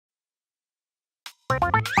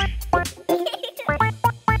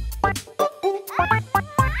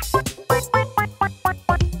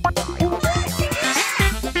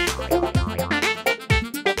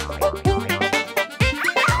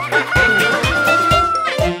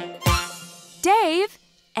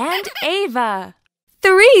Ava.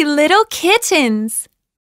 3 little kittens.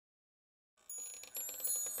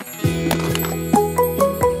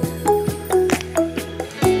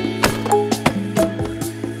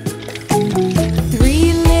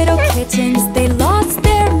 Kittens, they lost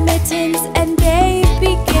their mittens and they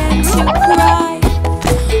began to cry.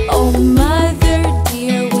 Oh, mother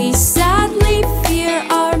dear, we sadly fear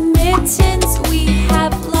our mittens we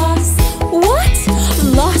have lost. What?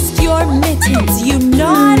 Lost your mittens, you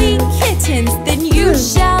naughty kittens? Then you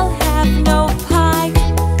shall have no pie.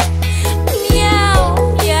 Meow,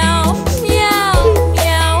 meow, meow,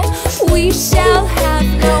 meow. We shall have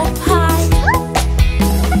no pie.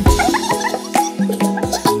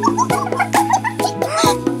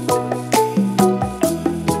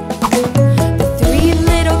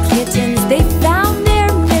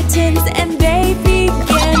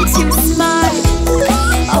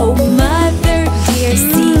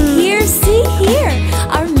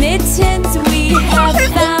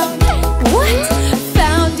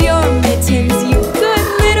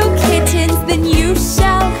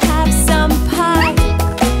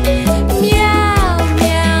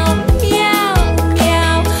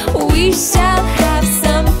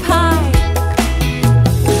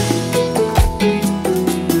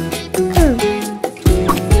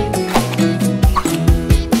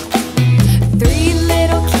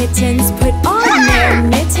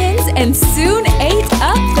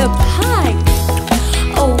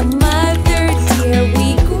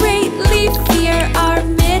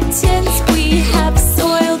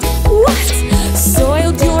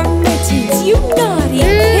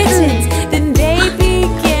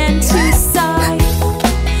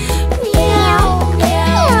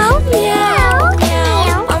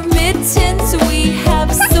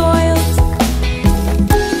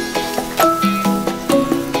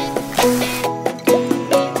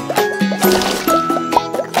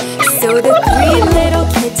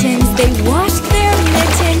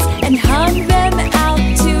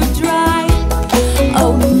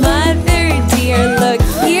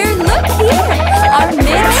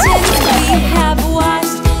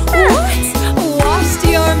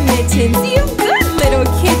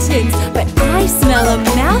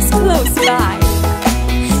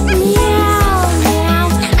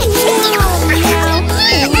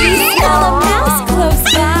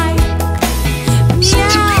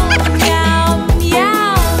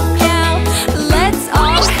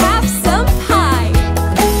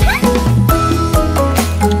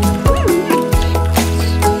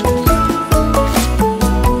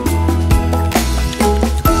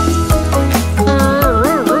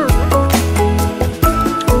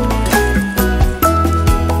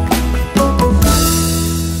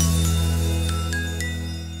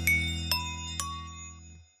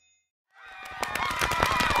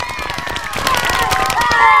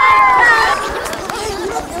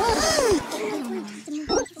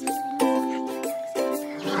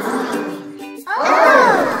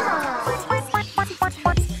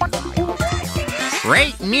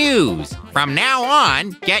 Great news! From now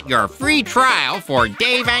on, get your free trial for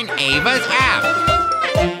Dave and Ava's app.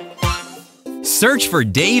 Search for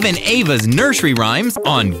Dave and Ava's nursery rhymes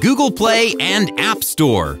on Google Play and App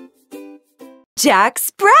Store. Jack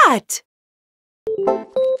Sprat.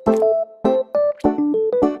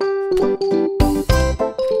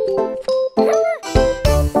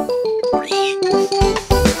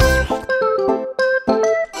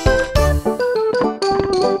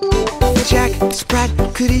 Jack Sprat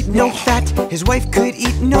could eat no fat, his wife could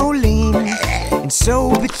eat no lean. And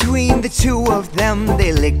so between the two of them,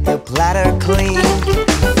 they licked the platter clean.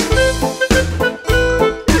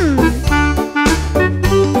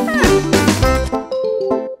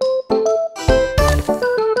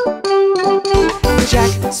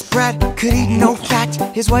 Jack Sprat could eat no fat,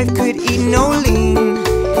 his wife could eat no lean.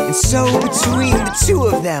 And so between the two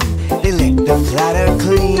of them, they licked the platter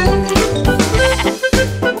clean.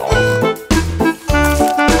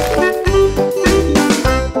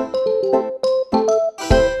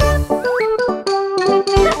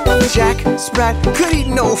 Jack Sprat could eat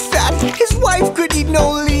no fat, his wife could eat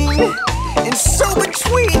no lean. And so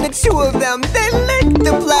between the two of them, they licked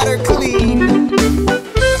the platter clean.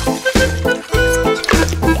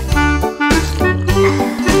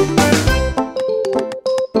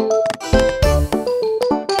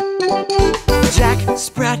 Jack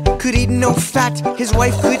Sprat could eat no fat, his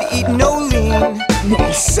wife could eat no lean.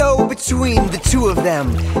 And so between the two of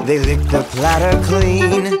them, they licked the platter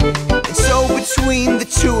clean. And so between the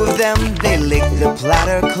two of them, they licked the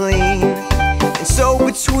platter clean. And so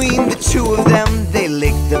between the two of them, they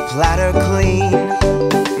licked the platter clean.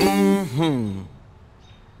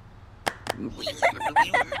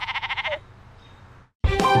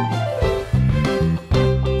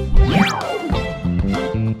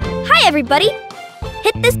 everybody!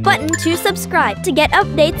 Hit this button to subscribe to get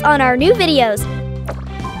updates on our new videos.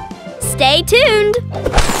 Stay tuned!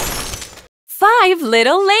 5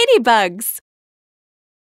 little ladybugs.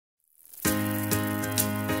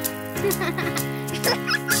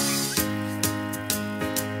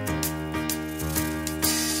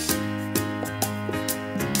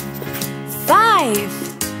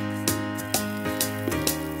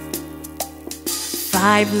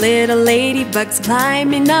 Five little ladybugs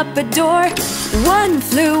climbing up a door. One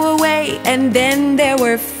flew away and then there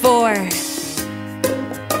were 4.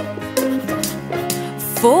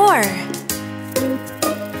 4.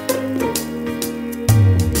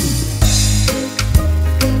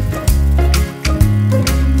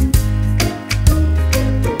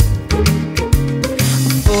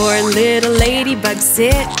 4 little ladybugs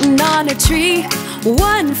sitting on a tree.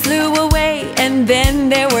 One flew away and then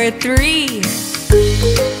there were 3. 3.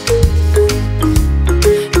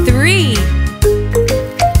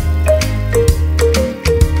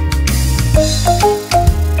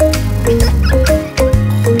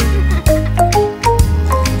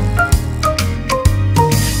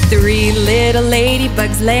 3 little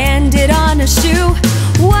ladybugs landed on a shoe.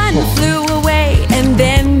 One flew away and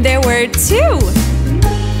then there were 2.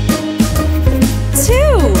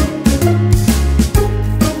 2.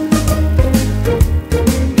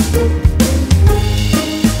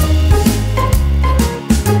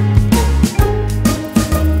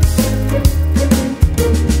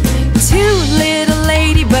 2 little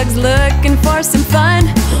ladybugs looking for some fun.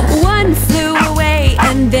 One flew away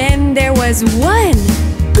and then there was 1.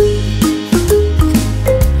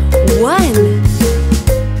 1.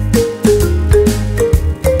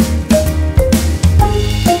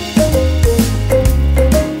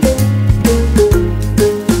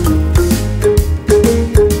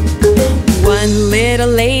 1 little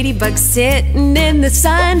ladybug sitting in the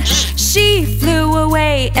sun. She flew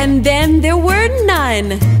away and then there were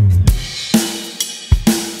none.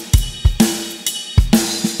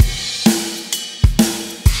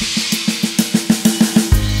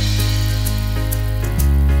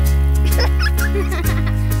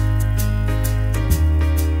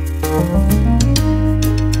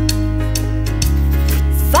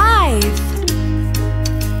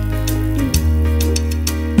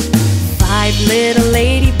 5 little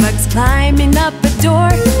ladybugs climbing up a door.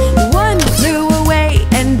 One flew away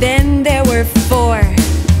and then there were 4.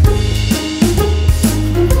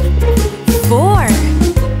 4.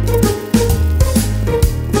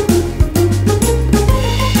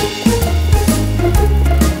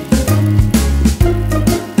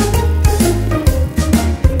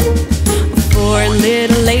 4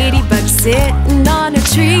 little ladybugs sitting on a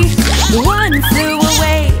tree. One flew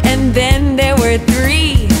away and then there were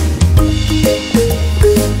 3.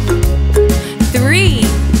 3.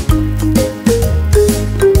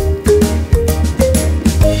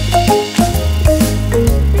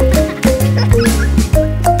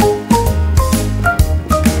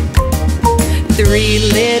 3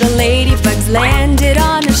 little ladybugs landed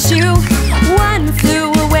on a shoe. One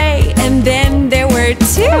flew away and then there were 2.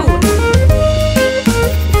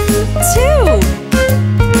 2.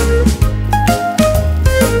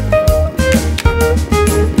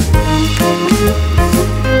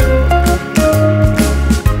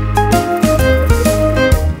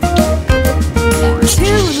 2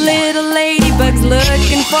 little ladybugs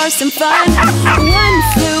looking for some fun. One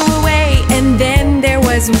flew away and then there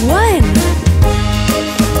was 1.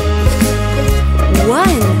 1.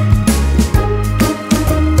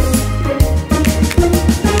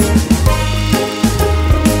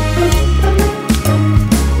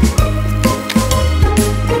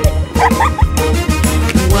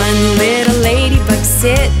 1 little ladybug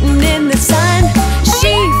sitting in the sun.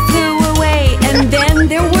 She flew away and then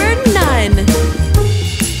there were none.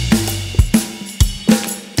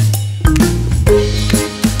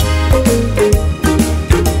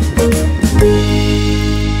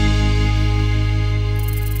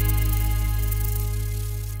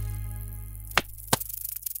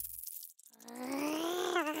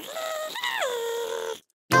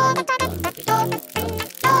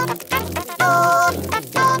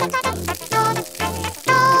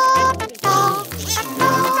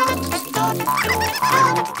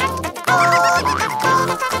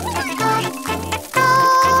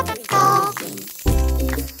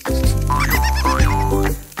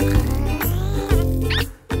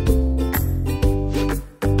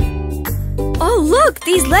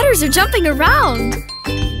 'These letters are jumping around.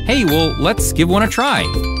 Hey, well, let's give one a try.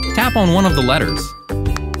 Tap on one of the letters.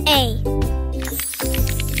 A.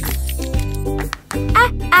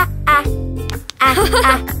 Ah, ah, ah. Ah,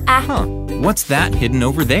 ah, ah. Huh, what's that hidden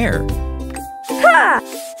over there?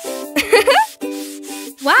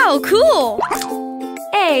 Wow, cool!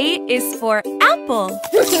 A is for apple.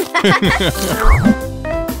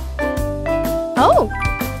 Oh,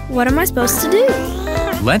 what am I supposed to do?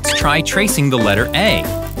 Let's try tracing the letter A.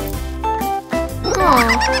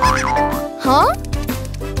 Huh?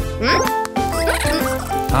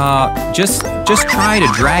 Just try to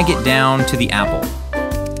drag it down to the apple.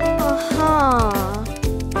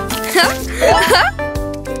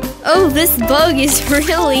 Oh, this bug is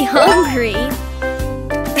really hungry.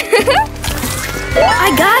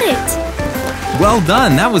 I got it! Well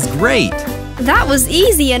done, that was great. That was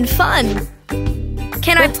easy and fun.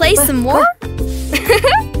 Can I play some more?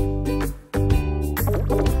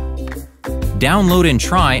 Download and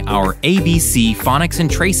try our ABC Phonics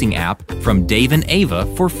and Tracing app from Dave and Ava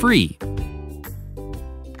for free.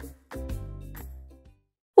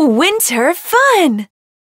 Winter fun!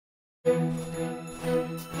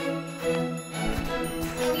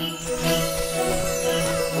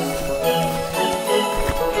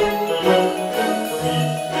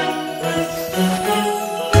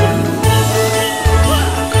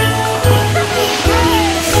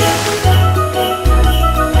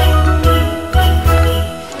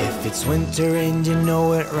 If it's winter and you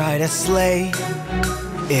know it, ride a sleigh.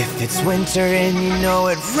 If it's winter and you know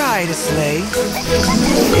it, ride a sleigh.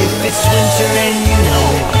 If it's winter and you know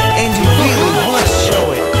it, and you really want to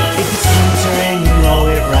show it. If it's winter and you know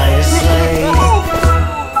it, ride a sleigh.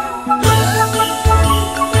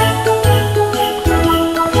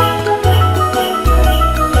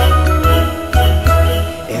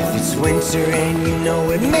 If it's winter and you know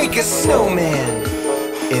it, make a snowman.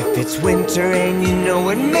 If it's winter and you know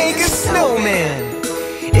it, make a snowman.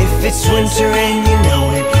 If it's winter and you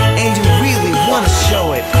know it, and you really want to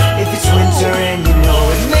show it. If it's winter and you know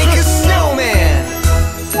it, make a snowman.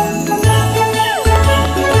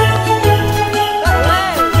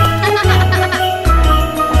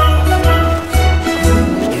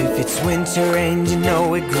 If it's winter and you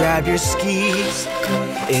know it, grab your skis.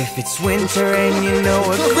 If it's winter and you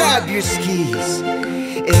know it, grab your skis.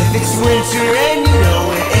 If it's winter and you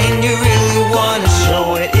know it, and you really want to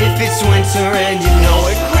show it. If it's winter and you know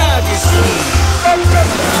it, grab your skis.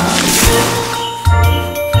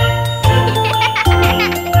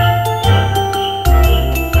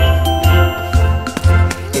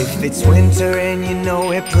 If it's winter and you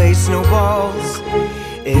know it, play snowballs.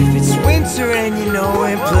 If it's winter and you know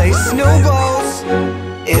it, play snowballs.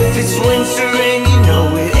 If it's winter and you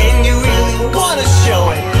know it, and you really want to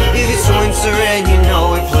show it. If it's winter and you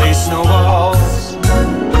know it, play snowballs.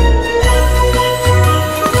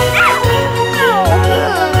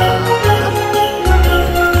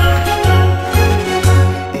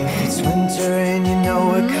 If it's winter and you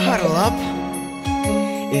know it, cuddle up.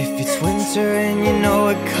 If it's winter and you know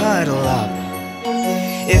it, cuddle up.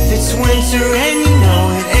 If it's winter and you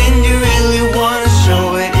know it, and you really want to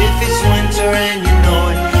show it. If it's winter and you know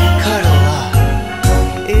it, cuddle up.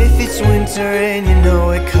 If it's winter and you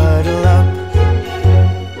know it, cuddle up.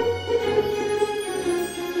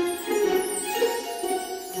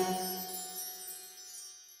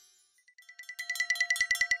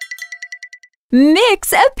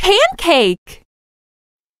 Mix a pancake!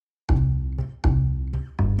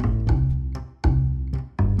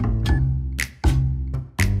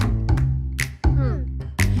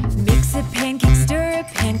 Mix a pancake, stir a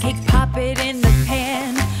pancake, pop it in the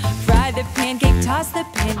pan. Fry the pancake, toss the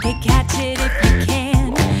pancake, catch it if you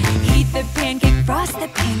can. Heat the pancake, frost the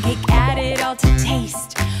pancake, add it all to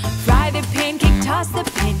taste. Fry the pancake, toss the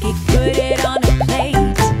pancake, put it on a plate.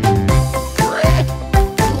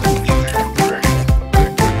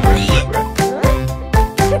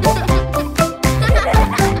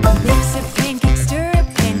 Mix a pancake, stir a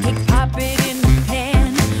pancake, pop it in the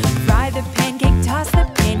pan. Fry the pancake, toss the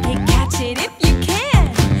pancake, catch it if you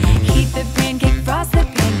can. Heat the pancake, frost the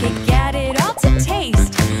pancake, add it all to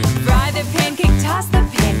taste. Fry the pancake, toss the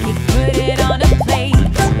pancake, put it on a plate.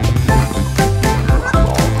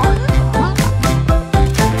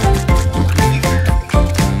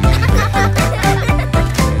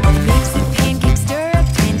 Mix a pancake, stir a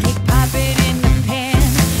pancake, pop it in the pan.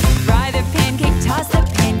 Fry the pancake, toss the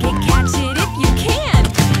pancake, catch it if you can.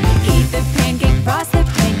 Heat the pancake, frost the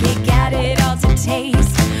pancake, add it all to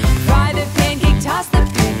taste. Fry the pancake, toss the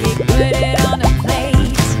pancake, put it on a plate.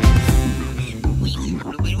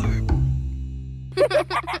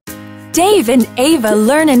 Dave and Ava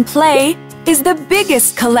Learn and Play is the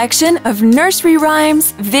biggest collection of nursery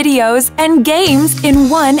rhymes, videos, and games in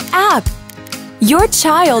one app. Your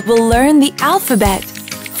child will learn the alphabet,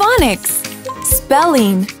 phonics,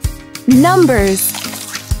 spelling, numbers,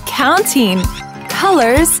 counting,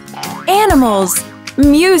 colors, animals,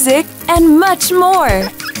 music, and much more.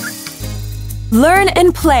 Learn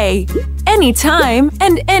and play anytime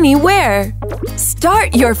and anywhere.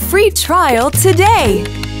 Start your free trial today.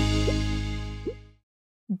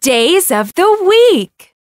 Days of the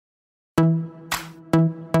week.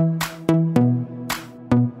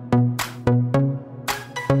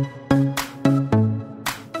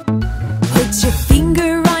 Put your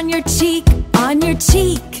finger on your cheek, on your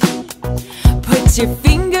cheek. Put your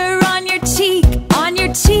finger on your cheek, on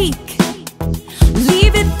your cheek.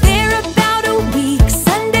 Leave it there about a week.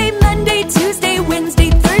 Sunday, Monday, Tuesday, Wednesday,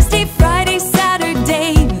 Thursday, Friday,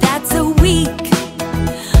 Saturday. That's a week.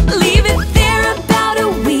 Leave it there about a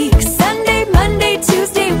week. Sunday, Monday,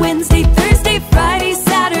 Tuesday, Wednesday, Thursday, Friday,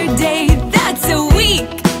 Saturday. That's a week.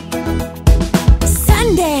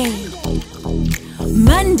 Sunday,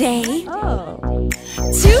 Monday,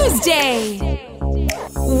 Tuesday,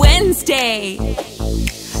 Wednesday,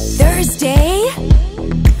 Thursday,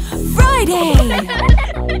 Friday,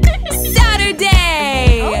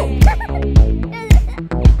 Saturday.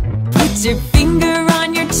 Put your finger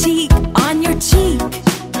on your cheek, on your cheek.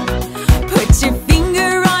 Put your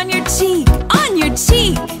finger on your cheek, on your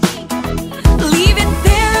cheek. Leave it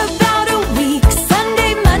there about a week.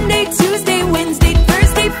 Sunday, Monday, Tuesday, Wednesday,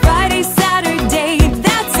 Thursday, Friday, Saturday.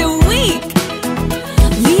 That's a week.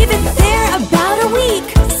 Leave it there about a week.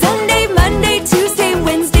 Sunday, Monday, Tuesday,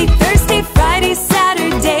 Wednesday, Thursday, Friday,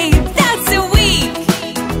 Saturday. That's a week.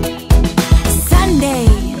 Sunday,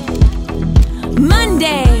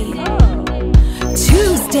 Monday,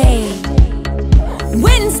 Tuesday,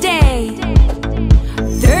 Wednesday,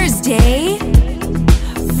 Thursday,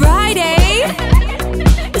 Friday,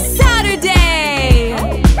 Saturday.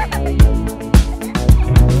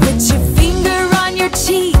 Put your finger on your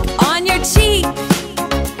cheek, on your cheek.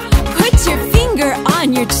 Put your finger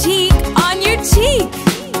on your cheek, on your cheek.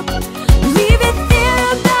 Leave it there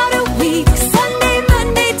about a week. Sunday,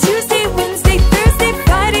 Monday, Tuesday, Wednesday, Thursday,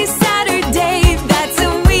 Friday, Saturday. That's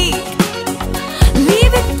a week.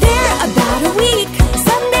 Leave it there about a week.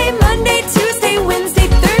 Sunday, Monday, Tuesday, Wednesday,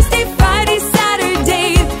 Thursday, Friday,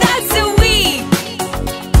 Saturday. That's a week.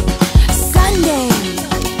 Sunday,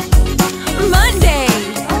 Monday,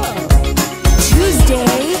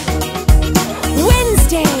 Tuesday,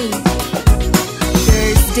 Wednesday,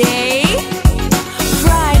 Thursday,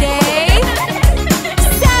 Friday,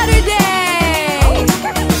 Saturday.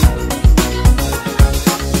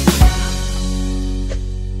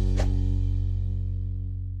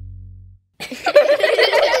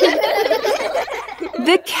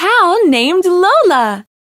 The cow named Lola.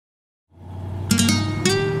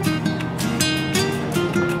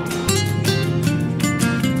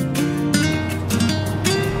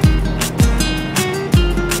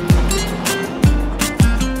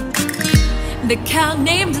 The cow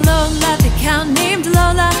named Lola, the cow named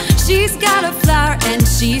Lola. She's got a flower and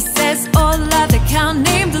she says hola. The cow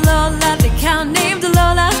named Lola, the cow named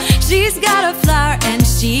Lola. She's got a flower and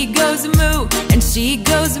she goes moo, and she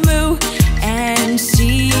goes moo, and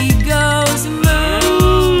she goes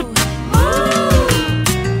moo.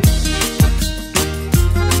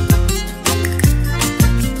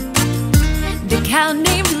 The cow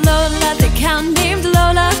named Lola, the cow named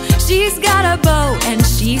Lola. She's got a bow and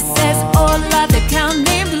she says hola. The cow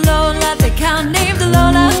named Lola, the cow named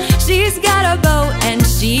Lola. She's got a bow and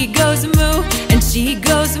she goes moo, and she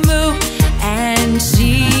goes moo, and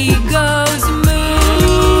she goes moo.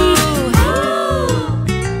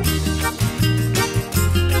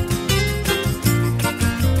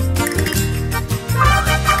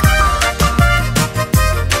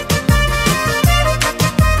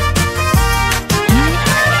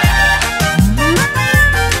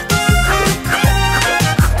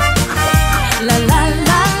 La la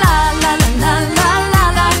la la la la la la la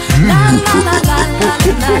la la la la.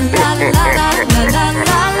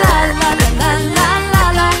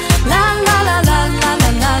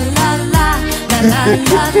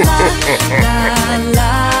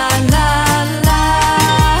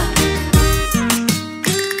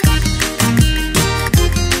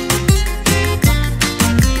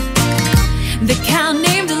 The cow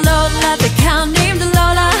named Lola, the cow named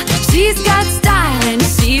Lola. She's got style and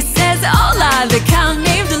she says hola. The cow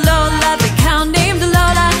named Lola, the cow named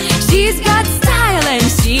Lola. She's got style and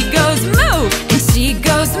she goes moo, and she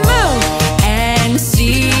goes moo, and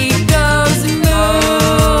she goes moo.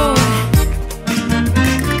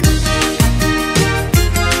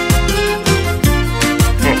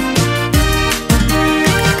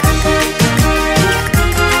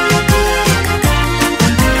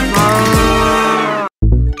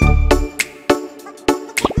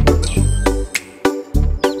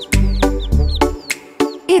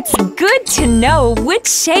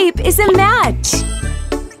 shape is a match?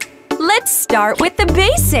 Let's start with the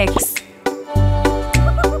basics.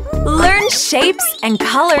 Learn shapes and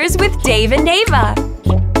colors with Dave and Ava.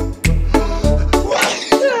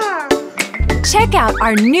 Check out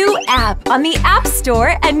our new app on the App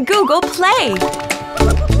Store and Google Play.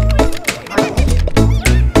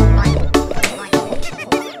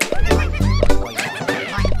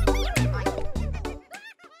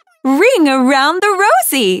 Ring around the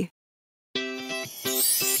Rosie.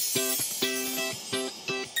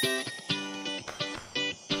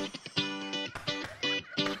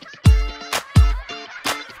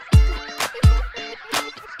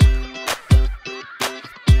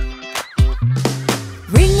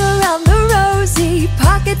 Ring around the Rosie,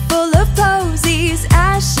 pocket full of posies.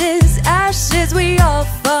 Ashes, ashes, we all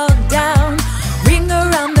fall down. Ring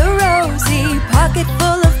around the Rosie, pocket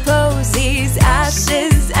full of posies.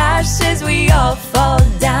 Ashes, ashes, we all fall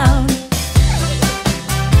down.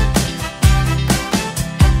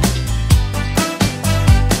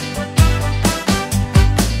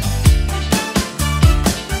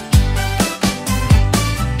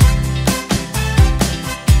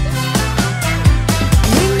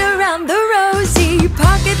 Ring around the Rosie,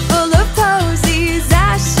 pocket full of posies.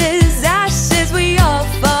 Ashes, ashes, we all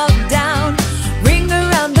fall down. Ring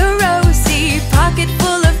around the Rosie, pocket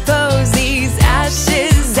full of posies.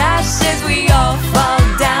 Ashes, ashes, we all fall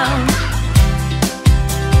down.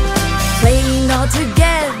 Playing all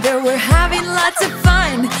together, we're having lots of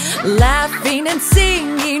fun. Laughing and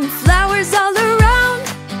singing, flowers all around.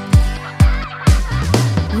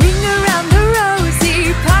 Ring around the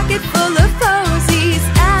Rosie, pocket full of posies.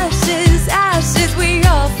 Ashes, ashes, we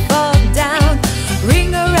all fall down.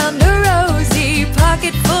 Ring around the Rosie,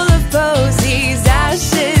 pocket full of posies.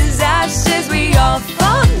 Ashes, ashes, we all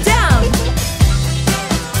fall down.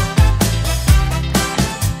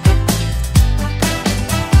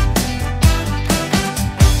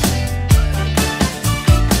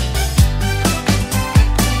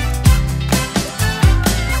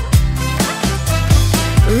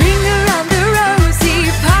 Ring around the Rosie,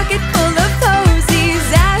 pocket full of posies.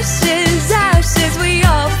 Ashes, ashes, we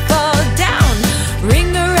all fall down.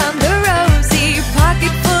 Ring around the Rosie,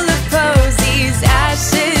 pocket full of posies.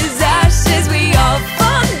 Ashes, ashes, we all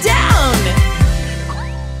fall down.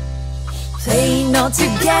 Playing all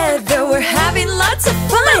together, we're having lots of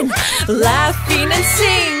fun. Laughing and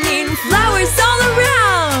singing, flowers all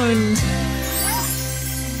around.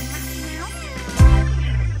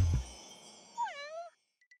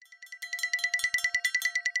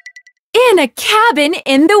 In a cabin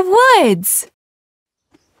in the woods.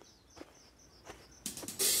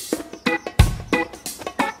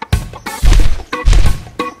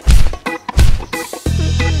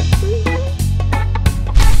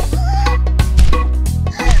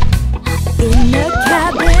 In a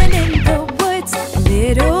cabin in the woods, a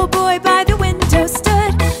little boy by the window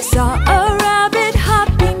stood. Saw a rabbit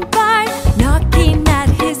hopping by, knocking at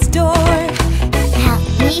his door. Help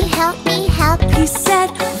me, help me, help, He said,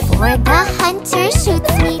 for the hunter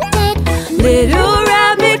shoots me dead. "Little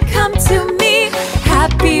rabbit, come to me,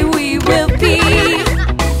 happy we will be."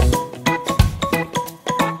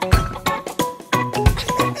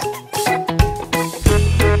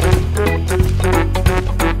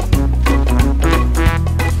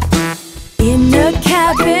 In a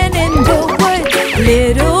cabin in the woods,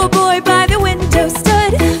 little boy by the window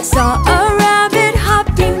stood. Saw a rabbit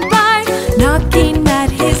hopping by, knocking at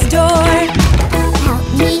his door. Help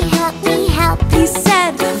me, help me, help, He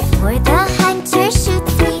said, for the hunter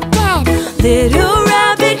shoots me dead. "Little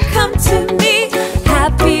rabbit, come to me,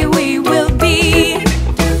 happy we will be."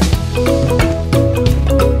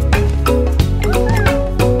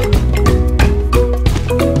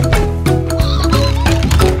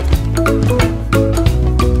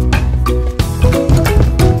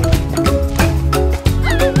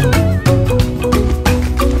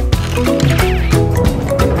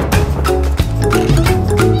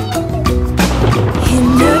 In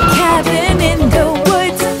a cabin in the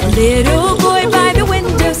woods, a little boy by the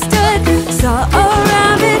window stood. Saw a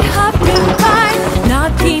rabbit hopping by,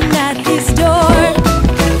 knocking at his door.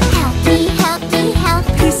 Help me, help me, help,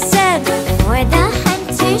 He said, for the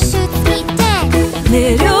hunter shoots me dead.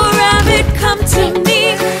 "Little rabbit, come to me,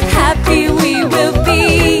 happy we will be."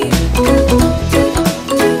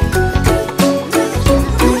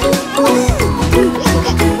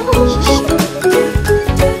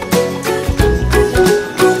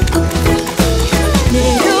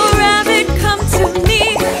 Little rabbit, come to me,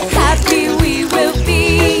 happy we will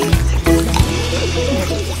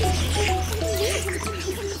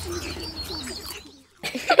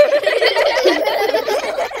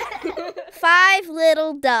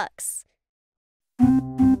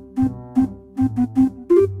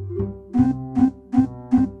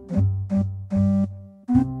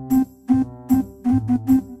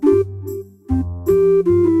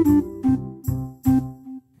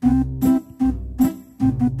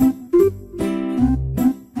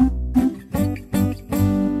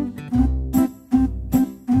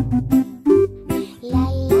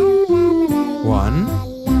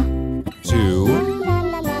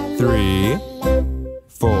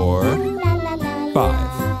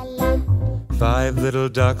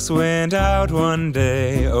ducks went out one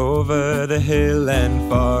day over the hill and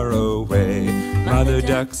far away. Mother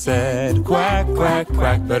duck said quack, quack,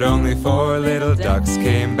 quack, but only 4 little ducks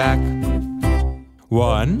came back.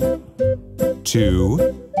 1, 2,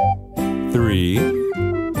 3,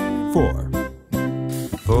 4.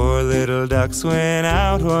 4 little ducks went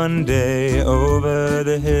out one day over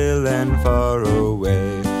the hill and far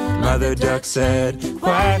away. Mother duck said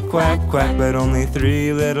quack, quack, quack, but only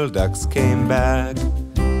 3 little ducks came back.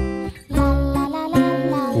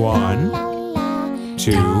 1,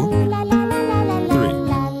 2,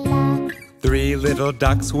 3. 3 little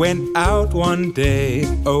ducks went out one day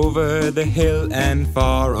over the hill and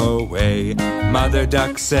far away. Mother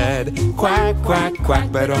duck said quack, quack,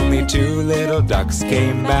 quack, but only 2 little ducks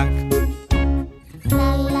came back.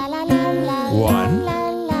 1,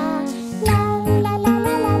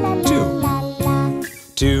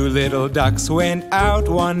 2 little ducks went out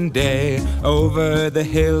one day over the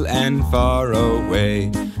hill and far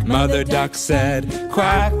away. Mother duck said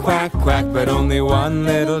quack, quack, quack, but only 1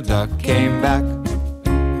 little duck came back.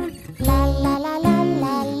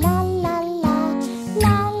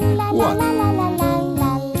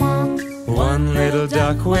 1 little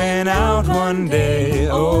duck went out one day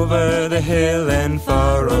over the hill and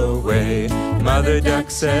far away. Mother duck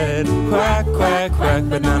said quack, quack, quack,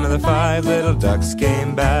 but none of the 5 little ducks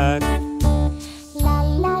came back.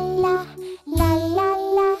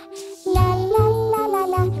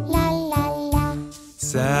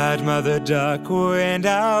 Sad Mother duck went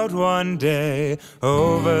out one day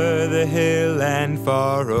over the hill and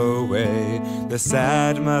far away. The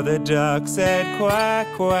sad Mother duck said quack,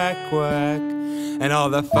 quack, quack, and all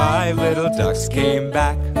the 5 little ducks came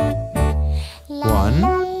back.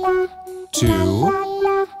 1, 2,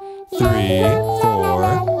 3, 4,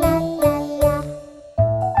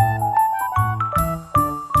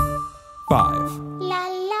 5.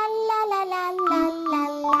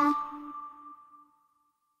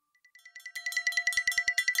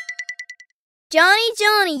 Johny,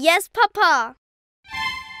 Johny, yes, Papa.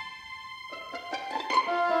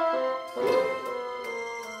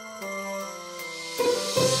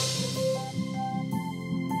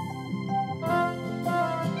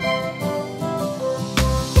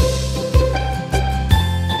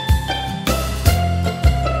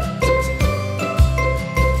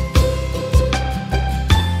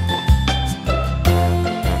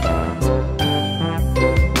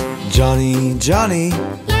 Johny, Johny,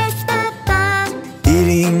 Yes, Papa.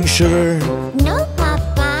 eating sugar, No,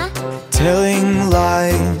 Papa. telling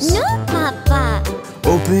lies. No, Papa.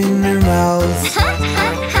 Open your mouth. Ha,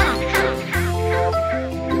 ha, ha.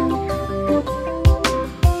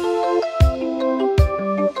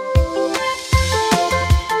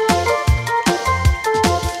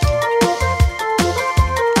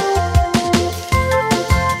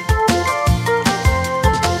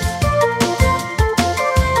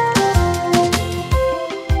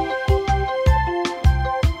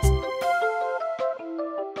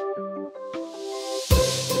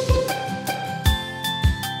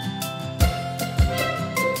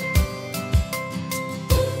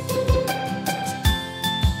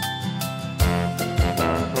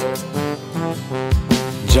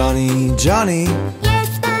 Johny, Johny,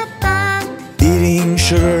 Yes, Papa. eating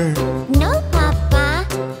sugar, No, Papa.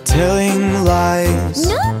 telling lies.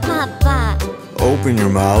 No, Papa. Open your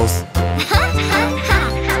mouth. Ha, ha, ha.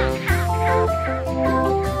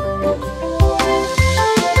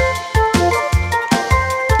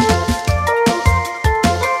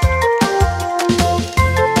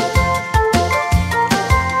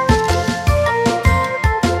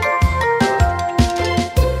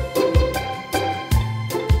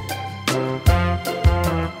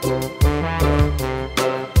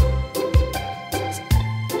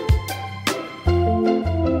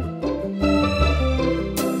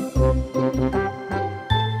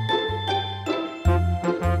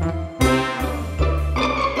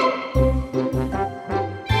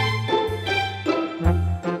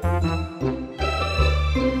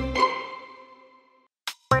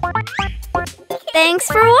 Thanks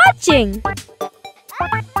for watching!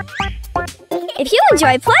 If you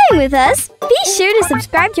enjoy playing with us, be sure to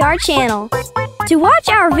subscribe to our channel. To watch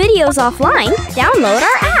our videos offline, download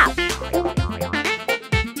our app.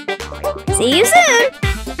 See you soon!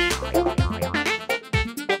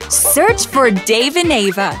 Search for Dave and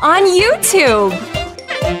Ava on YouTube.